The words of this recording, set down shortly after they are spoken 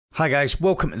Hi guys,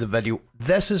 welcome to the video.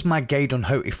 This is my guide on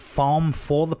how to farm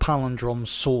for the Palindrome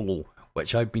solo,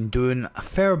 which I've been doing a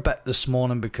fair bit this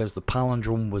morning because the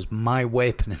Palindrome was my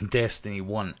weapon in Destiny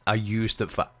 1. I used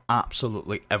it for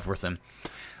absolutely everything.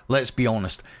 Let's be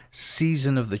honest,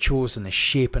 Season of the Chosen is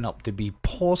shaping up to be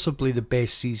possibly the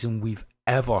best season we've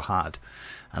ever had.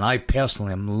 And I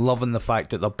personally am loving the fact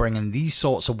that they're bringing these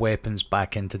sorts of weapons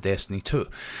back into Destiny 2.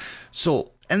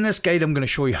 So, in this guide I'm going to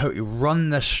show you how to run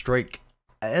this strike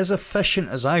as efficient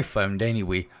as I found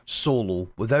anyway, solo,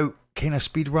 without kind of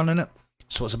speed running it.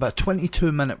 So it's about a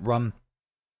 22-minute run.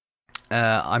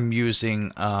 I'm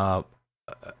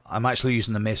actually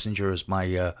using the messenger as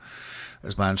my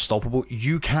unstoppable.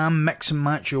 You can mix and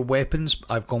match your weapons.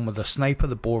 I've gone with the sniper,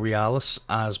 the Borealis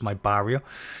as my barrier,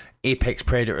 Apex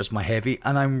Predator as my heavy,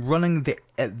 and I'm running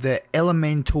the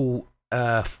elemental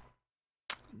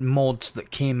mods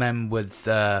that came in with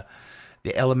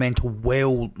the elemental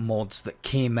well mods that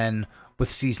came in with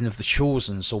Season of the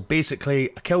Chosen. So basically,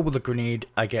 a kill with a grenade,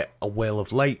 I get a well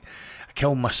of light. I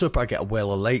kill my super, I get a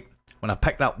well of light. When I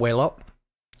pick that well up,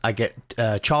 I get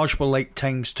chargeable light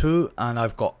 ×2, and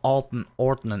I've got Ardent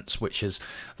Ordnance, which is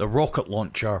the rocket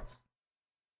launcher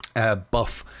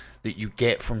buff that you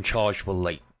get from chargeable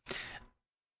light.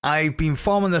 I've been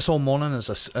farming this all morning, as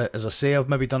I say. I've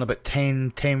maybe done about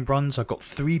 10 runs. I've got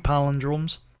 3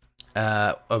 palindromes.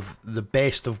 Of the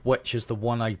best of which is the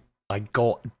one I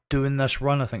got doing this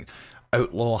run. I think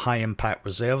Outlaw High Impact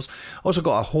Reserves. Also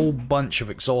got a whole bunch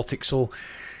of exotics, so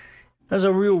there's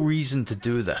a real reason to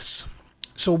do this.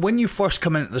 So when you first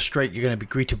come into the strike, you're going to be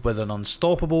greeted with an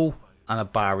unstoppable and a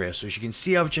barrier. So as you can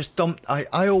see, I've just dumped.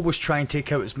 I always try and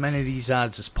take out as many of these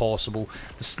ads as possible.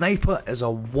 The sniper is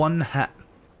a one hit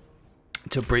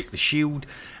to break the shield,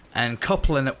 and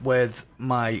coupling it with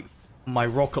my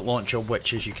rocket launcher,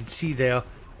 which as you can see there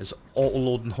is auto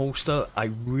load and holster.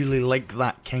 I really like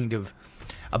that kind of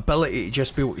ability to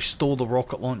just be able to store the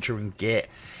rocket launcher and get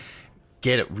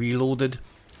it reloaded.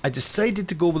 I decided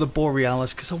to go with the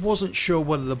Borealis because I wasn't sure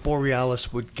whether the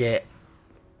Borealis would get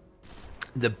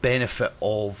the benefit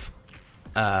of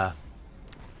the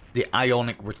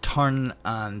ionic return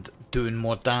and doing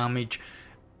more damage,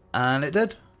 and it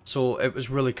did. So it was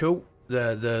really cool.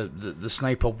 The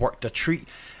sniper worked a treat.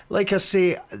 Like I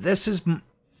say, this is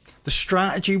the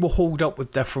strategy will hold up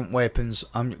with different weapons.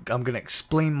 I'm going to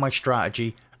explain my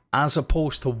strategy as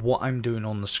opposed to what I'm doing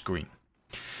on the screen.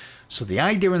 So the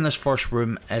idea in this first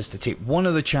room is to take one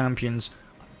of the champions,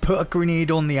 put a grenade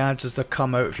on the ads as they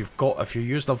come out. If you're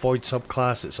using a void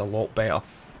subclass, it's a lot better.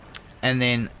 And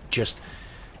then just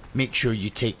make sure you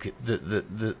take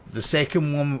the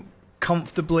second one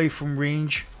comfortably from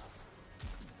range.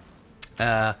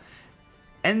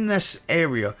 In this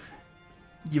area,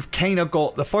 you've kind of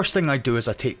got, the first thing I do is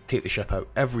I take the ship out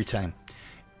every time,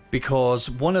 because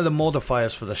one of the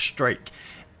modifiers for the strike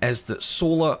is that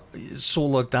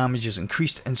solar damage is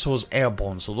increased, and so is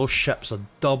airborne, so those ships are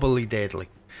doubly deadly.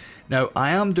 Now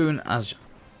I am doing, as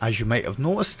you might have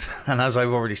noticed, and as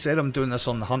I've already said, I'm doing this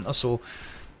on the hunter, so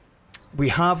we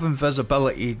have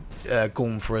invisibility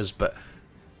going for us, but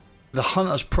the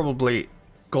hunter's probably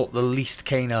got the least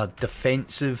kind of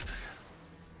defensive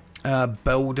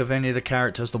build of any of the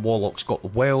characters. The Warlock's got the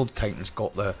Weld, Titan's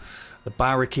got the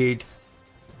barricade,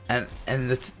 and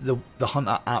the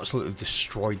hunter absolutely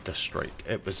destroyed this strike.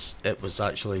 It was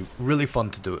actually really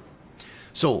fun to do it.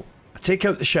 So I take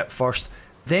out the ship first,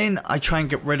 then I try and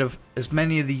get rid of as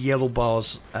many of the yellow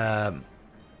bars, as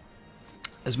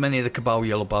many of the Cabal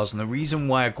yellow bars, and the reason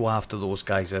why I go after those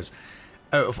guys is,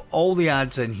 out of all the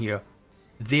ads in here,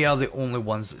 they are the only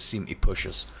ones that seem to push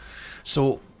us.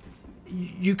 So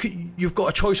you've got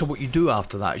a choice of what you do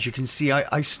after that. As you can see,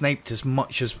 I sniped as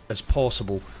much as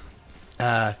possible,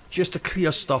 just to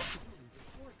clear stuff.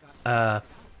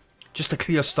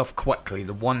 Quickly.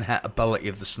 The one hit ability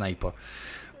of the sniper.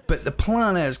 But the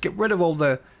plan is get rid of all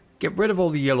the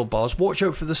yellow bars. Watch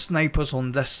out for the snipers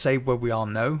on this side where we are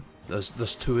now. There's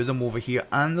 2 of them over here,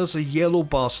 and there's a yellow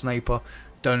bar sniper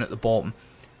down at the bottom.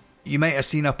 You might have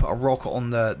seen I put a rocket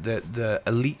on the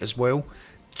elite as well,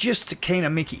 just to kind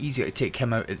of make it easier to take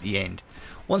him out at the end.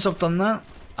 Once I've done that,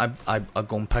 I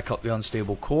go and pick up the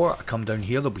unstable core. I come down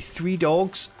here, there'll be 3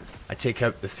 dogs. I take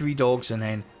out the 3 dogs, and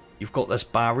then you've got this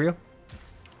barrier,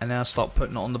 and then I start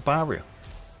putting it on the barrier.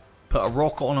 Put a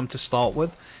rocket on him to start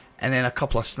with, and then a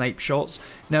couple of snipe shots.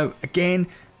 Now again,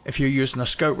 if you're using a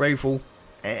scout rifle,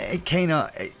 you're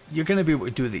going to be able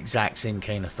to do the exact same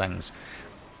kind of things.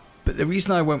 But the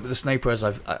reason I went with the sniper, as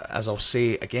I'll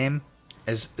say again,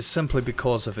 is simply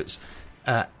because of its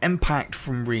impact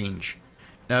from range.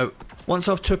 Now, once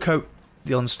I've took out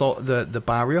the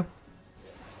barrier,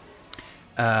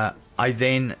 I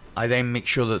then make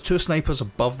sure that 2 snipers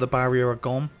above the barrier are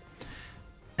gone,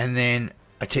 and then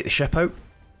I take the ship out,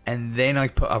 and then I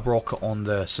put a rocket on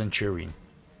the Centurion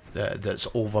that's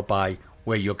over by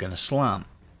where you're going to slam.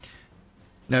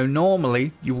 Now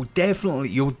normally you'll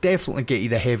definitely get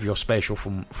either heavy or special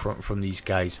from these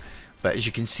guys, but as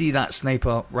you can see, that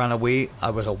sniper ran away. I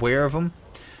was aware of him.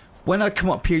 When I come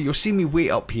up here, you'll see me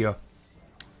wait up here.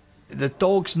 The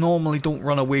dogs normally don't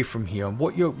run away from here.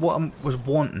 What I was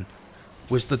wanting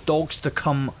was the dogs to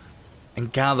come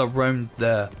and gather round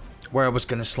where I was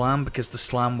going to slam, because the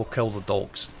slam will kill the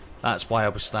dogs. That's why I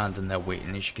was standing there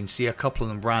waiting. As you can see, a couple of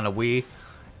them ran away,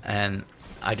 and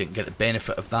I didn't get the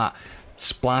benefit of that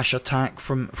splash attack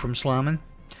from slamming.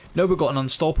 Now we've got an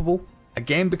unstoppable.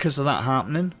 Again, because of that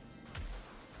happening,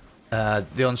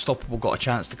 the unstoppable got a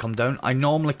chance to come down. I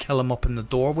normally kill him up in the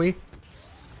doorway,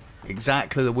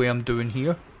 exactly the way I'm doing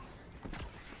here.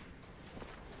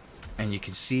 And you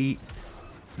can see,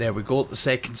 there we go, the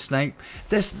second snipe.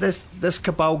 This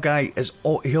Cabal guy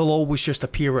he'll always just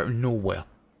appear out of nowhere.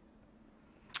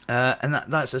 And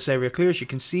that's this area clear. As you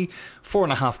can see,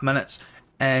 4.5 minutes,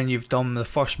 and you've done the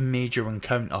first major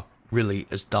encounter. Really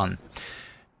is done.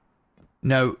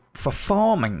 Now for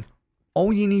farming,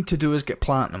 all you need to do is get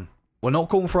platinum. We're not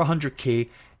going for 100k.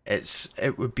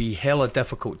 It would be hella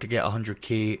difficult to get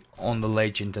 100k on the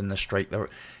legend in the strike.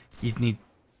 You'd need.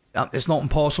 It's not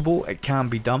impossible. It can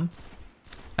be done.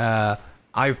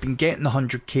 I've been getting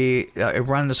 100k. I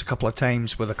ran this a couple of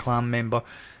times with a clan member,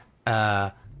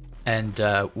 and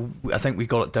I think we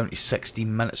got it down to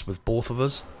 16 minutes with both of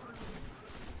us.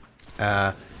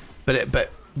 But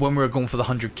when we were going for the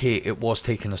 100k, it was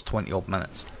taking us 20 odd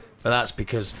minutes. But that's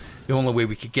because the only way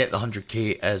we could get the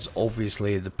 100k is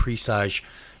obviously the presage.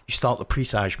 You start the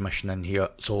presage mission in here,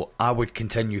 so I would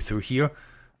continue through here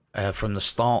from the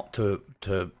start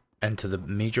to into the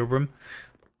major room,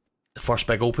 the first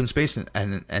big open space,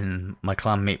 and my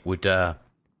clanmate would go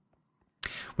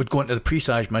into the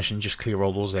presage mission and just clear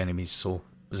all those enemies. So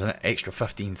it was an extra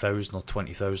 15,000 or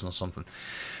 20,000 or something.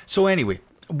 So anyway,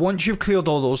 once you've cleared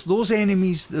all those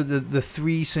enemies, the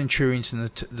 3 Centurions and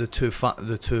the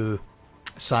two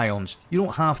Scions, you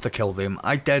don't have to kill them.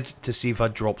 I did to see if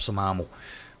I'd drop some ammo,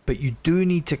 but you do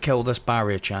need to kill this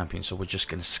barrier champion. So we're just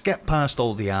going to skip past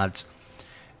all the ads,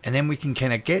 and then we can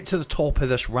kind of get to the top of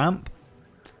this ramp,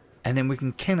 and then we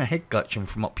can kind of hit glitch him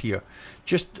from up here.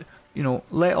 Just, you know,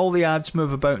 let all the ads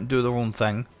move about and do their own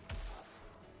thing.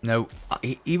 Now,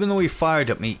 even though he fired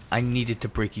at me, I needed to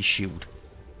break his shield.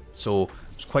 So,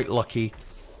 I was quite lucky.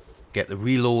 Get the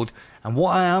reload. And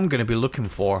what I am going to be looking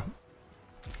for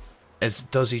is,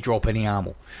 does he drop any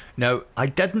ammo? Now, I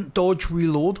didn't dodge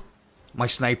reload my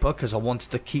sniper because I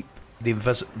wanted to keep the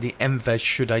invis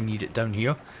should I need it down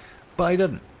here. But I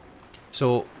didn't.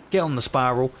 So, get on the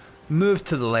spiral. Move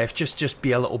to the left. Just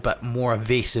be a little bit more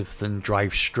evasive than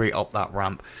drive straight up that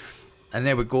ramp. And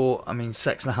there we go. I mean,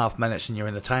 6.5 minutes and you're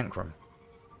in the tank room.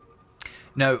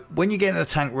 Now, when you get in the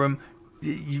tank room,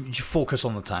 you focus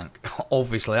on the tank.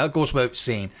 Obviously, that goes without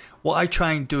saying. What I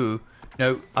try and do,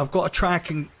 now, I've got a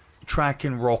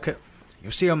tracking rocket.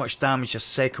 You'll see how much damage this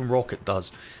second rocket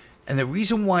does. And the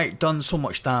reason why it done so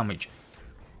much damage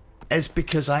is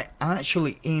because I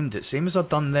actually aimed it, same as I've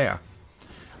done there.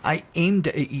 I aimed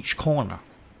it at each corner.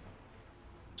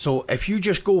 So if you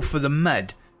just go for the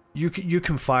mid, you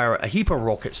can fire a heap of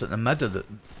rockets at the mid of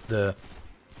the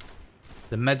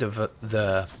mid of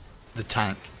the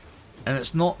tank, and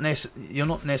it's not you're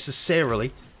not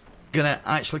necessarily gonna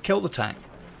actually kill the tank,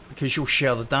 because you'll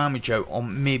share the damage out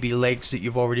on maybe legs that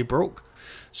you've already broke.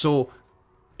 So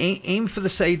aim for the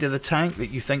side of the tank that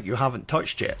you think you haven't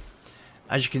touched yet.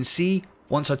 As you can see,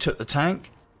 once I took the tank,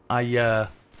 I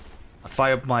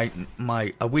fired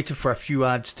I waited for a few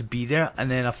ads to be there,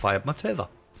 and then I fired my tether.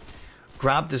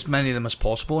 Grabbed as many of them as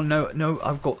possible. Now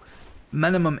I've got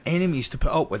minimum enemies to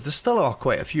put up with. There still are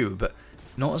quite a few, but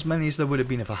not as many as there would have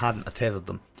been if I hadn't tethered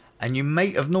them. And you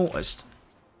might have noticed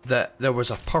that there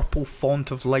was a purple font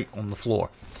of light on the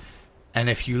floor. And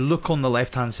if you look on the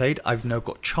left hand side, I've now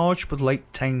got charged with light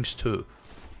 ×2.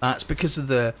 That's because of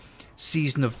the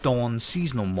Season of Dawn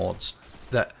seasonal mods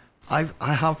that I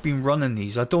have been running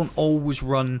these. I don't always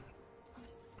run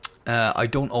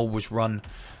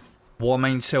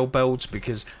Warmind cell builds,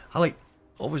 because I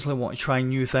obviously want to try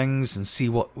new things and see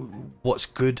what's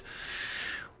good.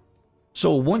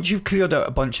 So once you've cleared out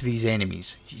a bunch of these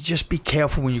enemies, you just be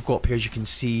careful when you go up here. As you can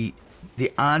see,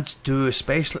 the ads do,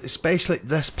 especially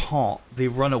this part, they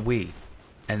run away,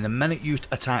 and the minute you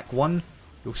attack one,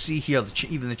 you'll see here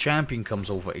even the champion comes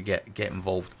over to get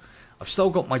involved. I've still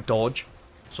got my dodge,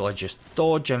 so I just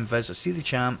dodge invis. I see the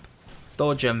champ,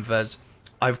 dodge invis.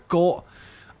 I've got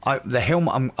the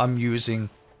helmet I'm using,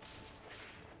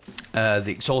 the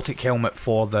exotic helmet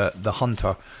for the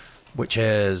hunter, which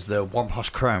is the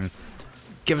Wormhusk Crown,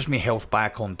 gives me health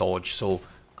back on dodge, so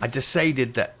I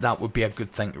decided that would be a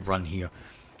good thing to run here.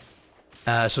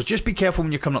 So just be careful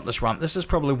when you're coming up this ramp. This is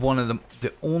probably one of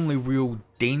the only real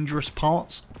dangerous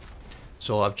parts.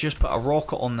 So I've just put a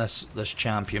rocket on this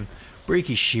champion, break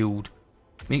his shield,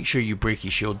 make sure you break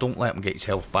his shield, don't let him get his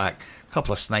health back. A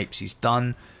couple of snipes, he's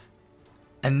done.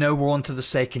 And now we're on to the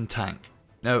second tank.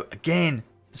 Now again,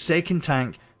 the second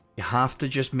tank, you have to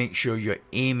just make sure you're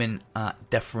aiming at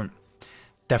different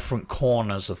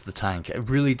corners of the tank. It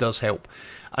really does help.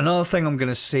 Another thing I'm going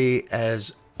to say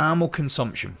is ammo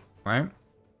consumption, right?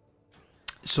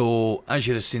 So as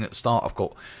you'd have seen at the start, I've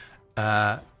got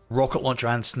rocket launcher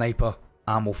and sniper,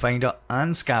 ammo finder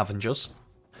and scavengers.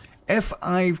 If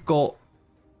I've got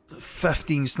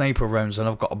 15 sniper rounds and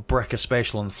I've got a brick of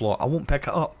special on the floor, I won't pick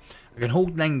it up. I can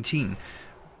hold 19,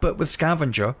 but with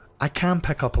scavenger I can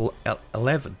pick up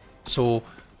 11. So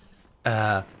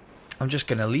I'm just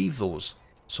going to leave those.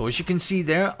 So as you can see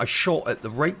there, I shot at the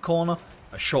right corner,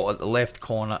 I shot at the left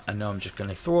corner, and now I'm just going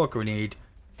to throw a grenade.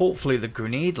 Hopefully the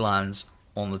grenade lands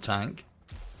on the tank.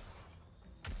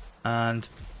 And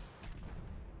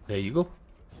there you go.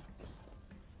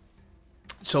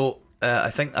 So I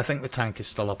think the tank is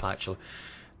still up actually.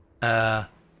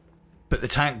 But the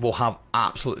tank will have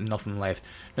absolutely nothing left.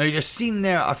 Now you've seen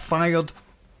there, I fired.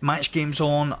 Match game's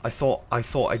on. I thought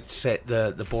I'd set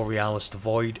the Borealis to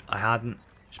void. I hadn't.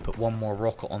 Just put one more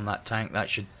rocket on that tank. That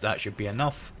should be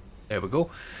enough. There we go.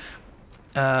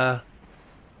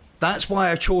 That's why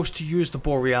I chose to use the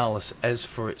Borealis, is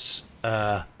for its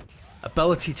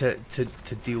ability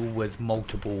to deal with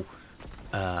multiple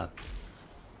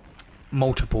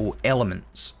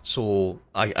elements. So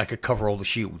I could cover all the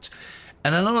shields.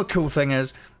 And another cool thing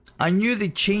is, I knew they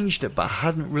changed it, but I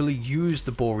hadn't really used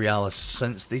the Borealis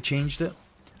since they changed it.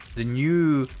 The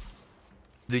new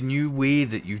way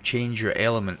that you change your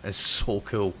element is so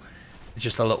cool. It's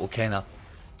just a little kind of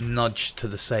nudge to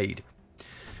the side.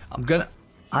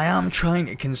 I am trying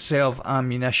to conserve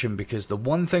ammunition, because the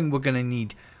one thing we're gonna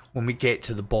need when we get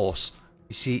to the boss,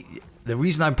 you see, the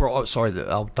reason I brought up, sorry,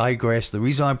 I'll digress. The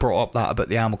reason I brought up that about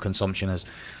the ammo consumption is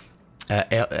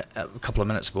a couple of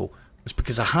minutes ago, was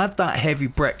because I had that heavy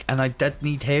brick and I did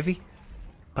need heavy,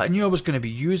 but I knew I was going to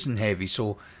be using heavy,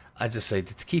 so I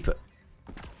decided to keep it.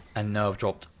 And now I've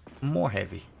dropped more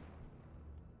heavy.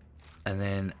 And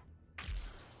then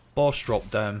boss dropped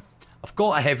down. I've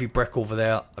got a heavy brick over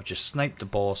there. I've just sniped the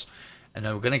boss, and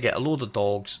now we're going to get a load of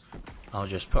dogs. I'll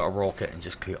just put a rocket and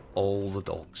just clear all the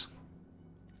dogs.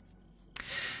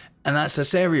 And that's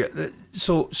this area.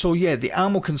 So yeah, the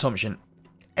ammo consumption.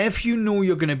 If you know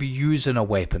you're going to be using a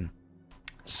weapon,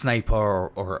 sniper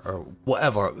or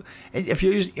whatever, if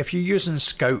you're using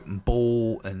scout and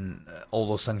bow and all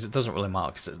those things, it doesn't really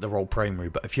matter because they're all primary.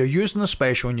 But if you're using a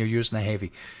special and you're using a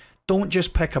heavy, don't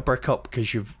just pick a brick up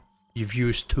because you've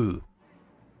used 2.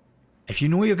 If you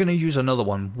know you're going to use another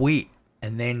one, wait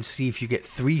and then see if you get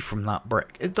 3 from that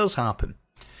brick. It does happen.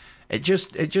 It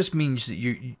just means that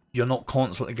you're not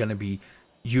constantly going to be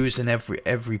using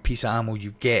every piece of ammo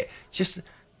you get, just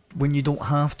when you don't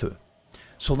have to.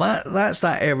 So that's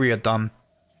that area done.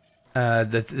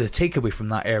 The takeaway from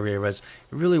that area is,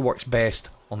 it really works best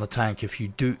on the tank if you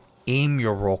do aim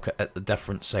your rocket at the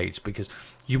different sides, because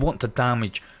you want to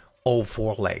damage all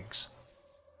 4 legs.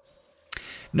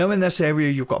 Now in this area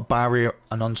you've got barrier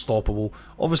and unstoppable.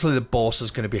 Obviously the boss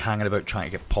is going to be hanging about trying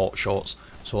to get pot shots,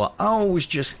 so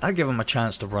I give him a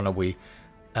chance to run away.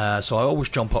 So I always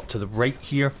jump up to the right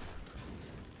here,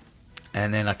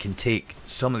 and then I can take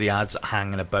some of the ads that are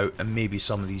hanging about and maybe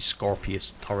some of these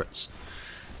Scorpius turrets.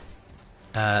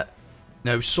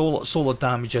 Now solar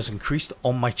damage is increased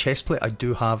on my chestplate. I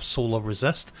do have solar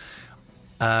resist.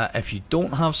 If you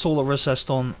don't have solar resist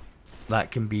on,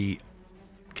 that can be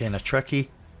kind of tricky.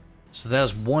 So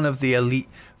there's one of the elite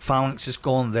phalanxes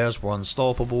gone. There's one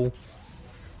unstoppable.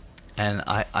 And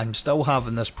I'm still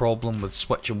having this problem with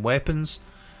switching weapons.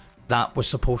 That was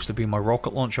supposed to be my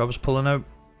rocket launcher I was pulling out.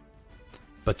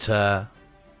 But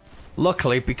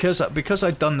luckily, because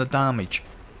I'd done the damage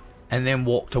and then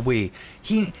walked away,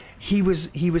 he was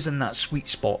in that sweet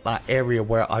spot, that area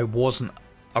where I wasn't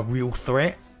a real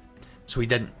threat. So he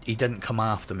didn't come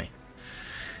after me.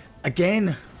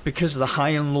 Again, because of the high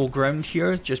and low ground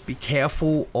here, just be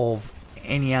careful of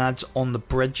any ads on the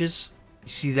bridges. You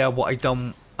see there what I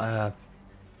done? I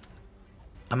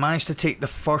managed to take the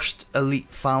first elite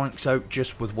phalanx out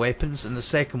just with weapons, and the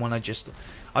second one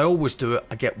I always do it.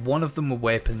 I get one of them with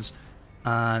weapons,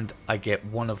 and I get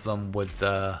one of them with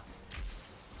a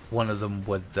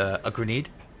grenade.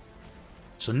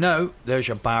 So now, there's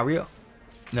your barrier.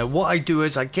 Now what I do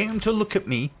is I get him to look at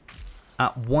me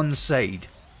at one side.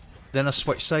 Then I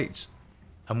switch sides.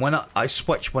 And when I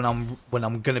switch when I'm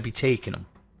going to be taking him.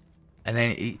 And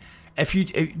then if you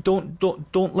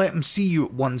don't let him see you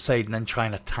at one side and then try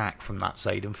and attack from that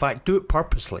side. In fact, do it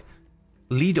purposely.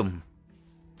 Lead him.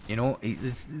 You know,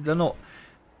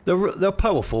 they're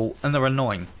powerful and they're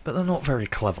annoying, but they're not very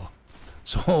clever.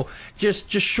 So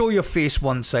just show your face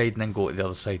one side and then go to the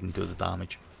other side and do the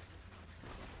damage.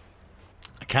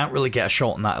 I can't really get a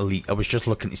shot on that elite. I was just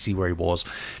looking to see where he was.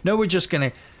 Now we're just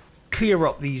gonna clear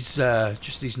up these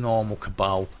just these normal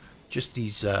Cabal, just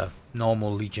these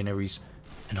normal legionaries,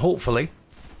 and hopefully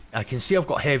I can see I've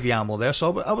got heavy ammo there,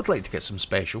 so I would like to get some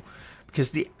special,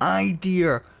 because the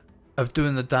idea of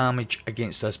doing the damage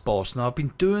against this boss, now I've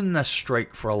been doing this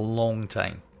strike for a long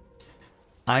time.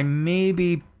 I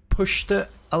maybe pushed it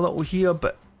a little here,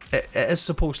 but it is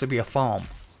supposed to be a farm,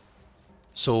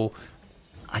 so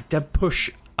I did push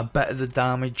a bit of the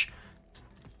damage,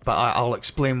 but I'll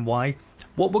explain why.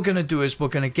 What we're going to do is we're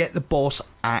going to get the boss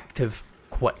active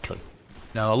quickly.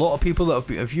 Now a lot of people that have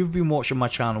been, if you've been watching my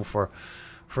channel for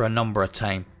a number of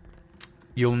time,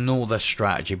 you'll know this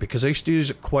strategy because I used to use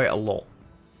it quite a lot.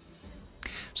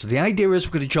 So the idea is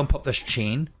we're going to jump up this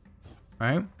chain,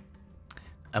 right?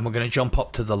 And we're going to jump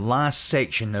up to the last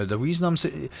section. Now the reason I'm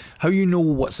saying, how you know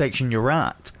what section you're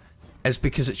at is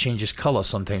because it changes colour.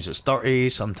 Sometimes it's dirty,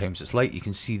 sometimes it's light, you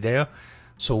can see there.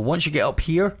 So once you get up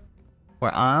here,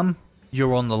 where I am,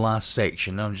 you're on the last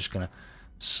section. Now I'm just going to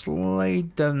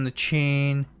slide down the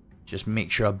chain, just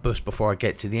make sure I boost before I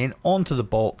get to the end, onto the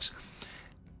box.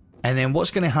 And then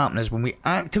what's going to happen is when we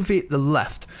activate the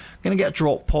lift, I'm going to get a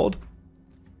drop pod.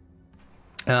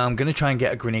 I'm going to try and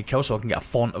get a grenade kill so I can get a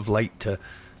font of light to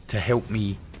help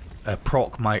me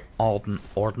proc my ardent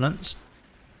ordnance.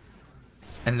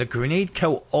 And the grenade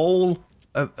kill all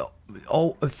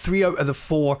 3 out of the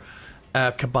 4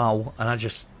 Cabal, and I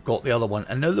just got the other one.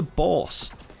 And now the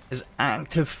boss is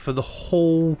active for the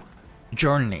whole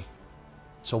journey.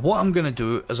 So what I'm going to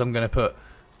do is I'm going to put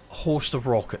a host of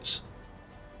rockets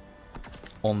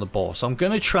on the boss. I'm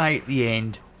going to try at the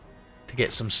end to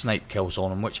get some snipe kills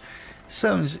on him, which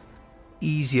sounds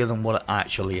easier than what it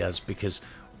actually is, because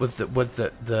with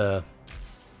the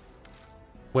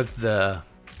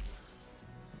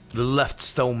lift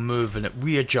still moving, it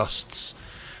readjusts.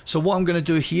 So what I'm going to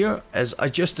do here is I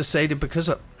just decided, because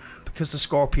the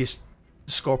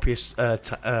Scorpius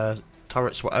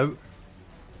turrets were out,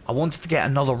 I wanted to get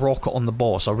another rocket on the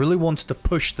boss. I really wanted to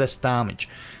push this damage,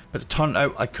 but it turned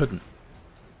out I couldn't.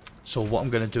 So what I'm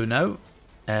going to do now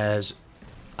is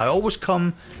I always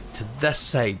come to this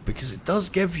side, because it does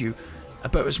give you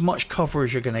about as much cover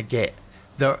as you're going to get.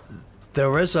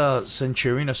 There is a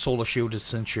Centurion, a solar shielded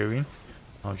Centurion.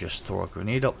 I'll just throw a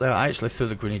grenade up there. I actually threw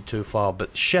the grenade too far,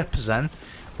 but the ship is in.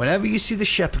 Whenever you see the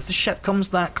ship, if the ship comes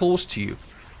that close to you,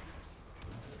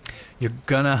 you're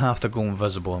gonna have to go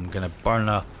invisible. I'm gonna burn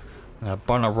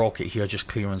a rocket here, just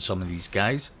clearing some of these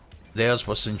guys. There's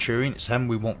our Centurion. It's him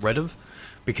we want rid of,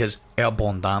 because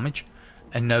airborne damage.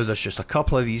 And now there's just a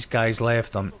couple of these guys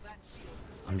left. I'm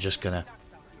just gonna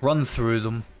run through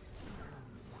them,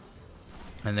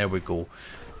 and there we go.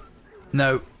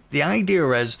 Now the idea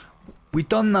is, we've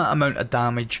done that amount of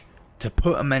damage to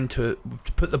put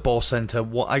the boss into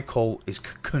what I call his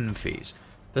cocoon phase.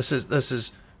 This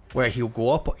is where he'll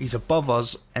go up. He's above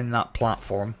us in that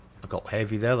platform. I got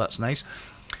heavy there, that's nice.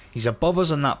 He's above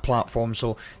us on that platform,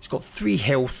 so he's got 3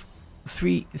 health,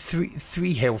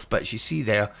 three health bits. You see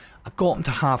there, I got him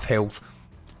to half health.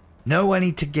 Now I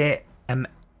need to get him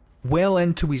well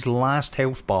into his last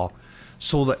health bar,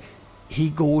 so that he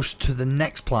goes to the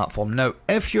next platform. Now,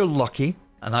 if you're lucky,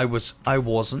 and I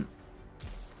wasn't,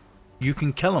 you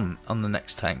can kill him on the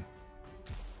next time.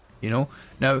 You know?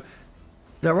 Now,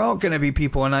 there are going to be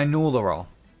people, and I know there are,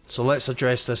 so let's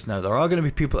address this now. There are going to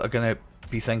be people that are going to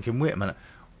be thinking, wait a minute,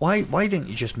 why didn't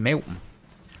you just melt him?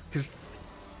 Because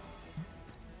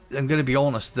I'm going to be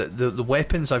honest, the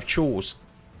weapons I've chose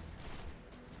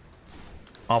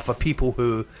are for people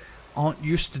who aren't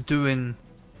used to doing,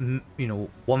 you know,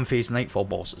 one phase Nightfall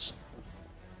bosses.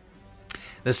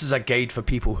 This is a guide for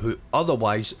people who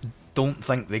otherwise don't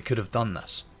think they could have done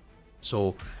this.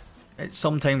 So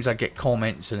sometimes I get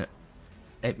comments, and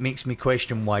it makes me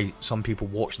question why some people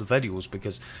watch the videos,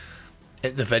 because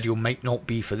the video might not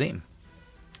be for them.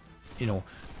 You know,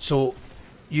 so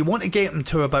you want to get him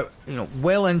to about, you know,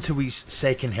 well into his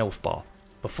second health bar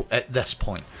before, at this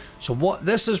point. So what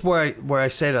this is where I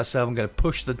said I said I'm going to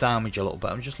push the damage a little bit.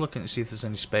 I'm just looking to see if there's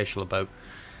any special about.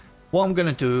 What I'm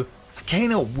going to do, I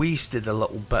kind of wasted a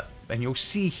little bit, and you'll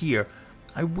see here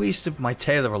I wasted my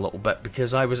tether a little bit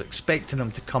because I was expecting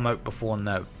him to come out before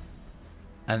now.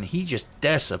 And he just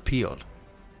disappeared.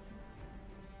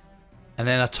 And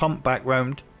then I turned back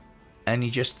round and he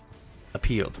just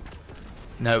appeared.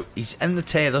 Now, he's in the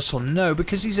tether, so now,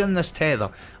 because he's in this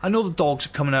tether, I know the dogs are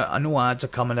coming out, I know ads are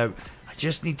coming out, I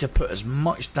just need to put as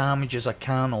much damage as I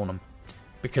can on him.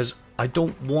 Because I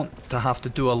don't want to have to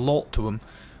do a lot to him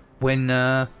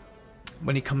when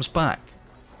he comes back.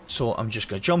 So I'm just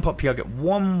going to jump up here, get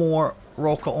one more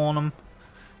rocket on him,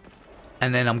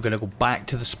 and then I'm going to go back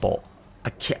to the spot.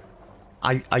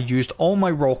 I used all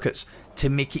my rockets to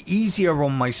make it easier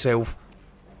on myself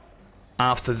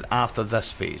after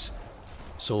this phase.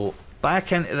 So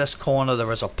back into this corner,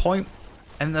 there is a point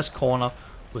in this corner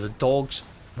where the dogs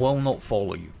will not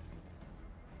follow you.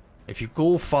 If you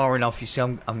go far enough, you see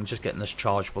I'm just getting this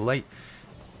charge with light.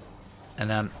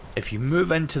 And if you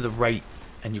move into the right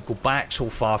and you go back so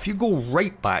far, if you go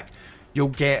right back, you'll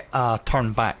get a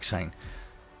turn back sign.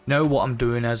 Now what I'm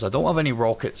doing is, I don't have any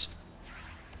rockets.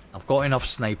 I've got enough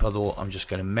sniper though. I'm just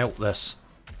going to melt this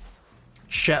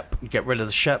ship, get rid of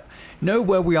the ship. Now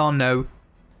where we are now,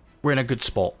 we're in a good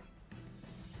spot.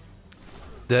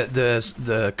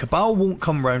 The Cabal won't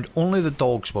come round, only the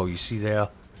dogs will, you see there.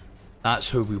 That's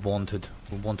who we wanted.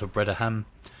 We wanted rid of him.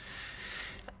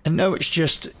 And now it's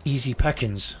just easy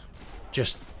pickings.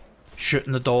 Just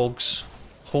shooting the dogs,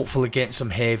 hopefully getting some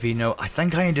heavy. Now, I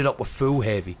think I ended up with full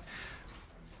heavy.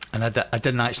 And I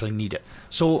didn't actually need it.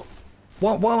 So,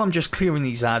 while I'm just clearing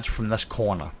these ads from this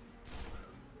corner,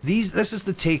 this is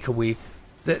the takeaway.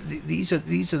 These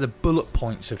are the bullet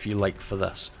points, if you like, for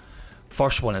this.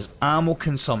 First one is ammo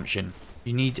consumption.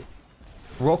 You need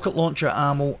rocket launcher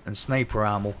ammo and sniper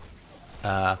ammo.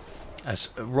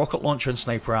 Rocket launcher and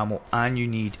sniper ammo, and you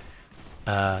need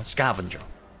scavenger.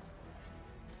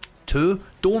 2,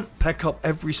 don't pick up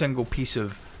every single piece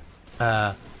of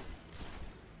ammo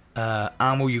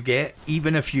you get,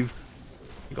 even if you've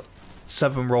got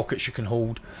 7 rockets you can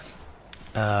hold.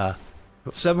 Got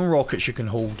 7 rockets you can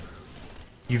hold.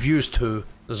 You've used 2.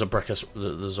 There's a brick.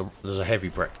 There's a heavy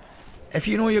brick. If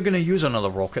you know you're going to use another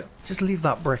rocket, just leave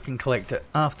that brick and collect it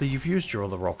after you've used your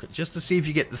other rocket, just to see if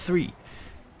you get the 3.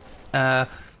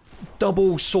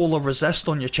 Double solar resist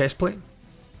on your chest plate,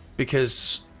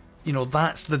 because you know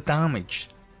that's the damage.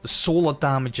 The solar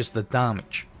damage is the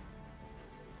damage.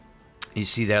 You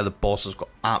see there, the boss has got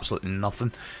absolutely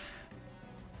nothing.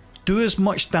 Do as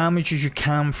much damage as you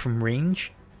can from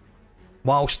range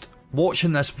whilst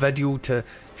watching this video.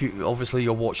 If you, obviously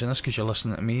you're watching this because you're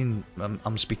listening to me and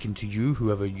I'm speaking to you,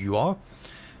 whoever you are.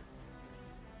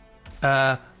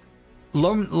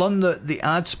 Learn the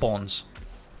ad spawns.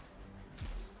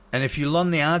 And if you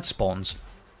learn the ad spawns,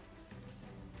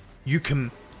 you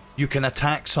can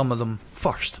attack some of them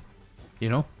first, you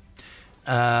know.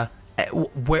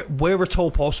 Where at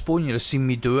all possible, and you'll have seen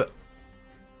me do it,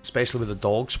 especially with the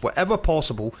dogs. Wherever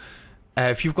possible,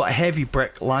 if you've got a heavy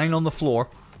brick lying on the floor,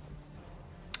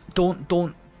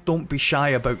 don't be shy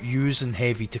about using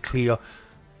heavy to clear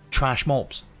trash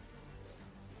mobs.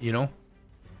 You know,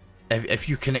 if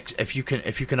you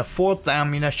can afford the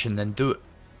ammunition, then do it.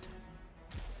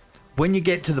 When you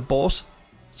get to the boss,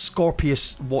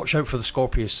 Scorpius, watch out for the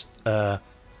Scorpius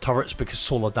turrets, because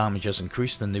solar damage is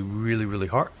increased and they really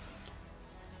hurt.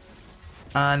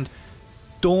 And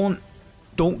don't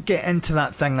get into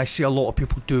that thing I see a lot of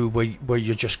people do where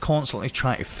you're just constantly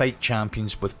trying to fight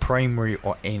champions with primary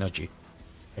or energy.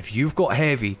 If you've got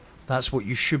heavy, that's what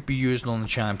you should be using on the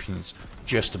champions,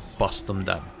 just to bust them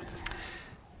down.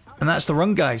 And that's the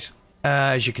run, guys.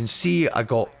 As you can see, I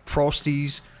got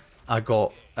Frosties, I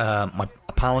got my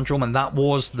Palindrome, and that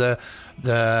was the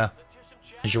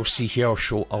as you'll see here,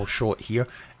 I'll show it here.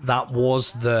 That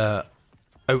was the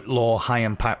Outlaw High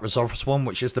Impact Reservist one,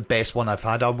 which is the best one I've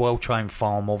had. I will try and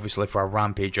farm, obviously, for a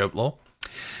Rampage Outlaw.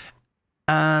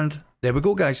 And there we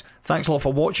go, guys. Thanks a lot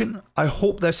for watching. I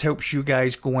hope this helps you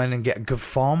guys go in and get a good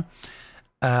farm.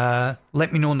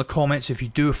 Let me know in the comments if you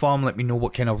do farm. Let me know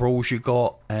what kind of rolls you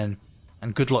got, and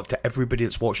good luck to everybody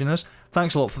that's watching this.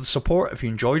 Thanks a lot for the support. If you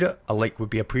enjoyed it, a like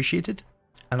would be appreciated.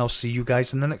 And I'll see you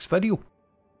guys in the next video.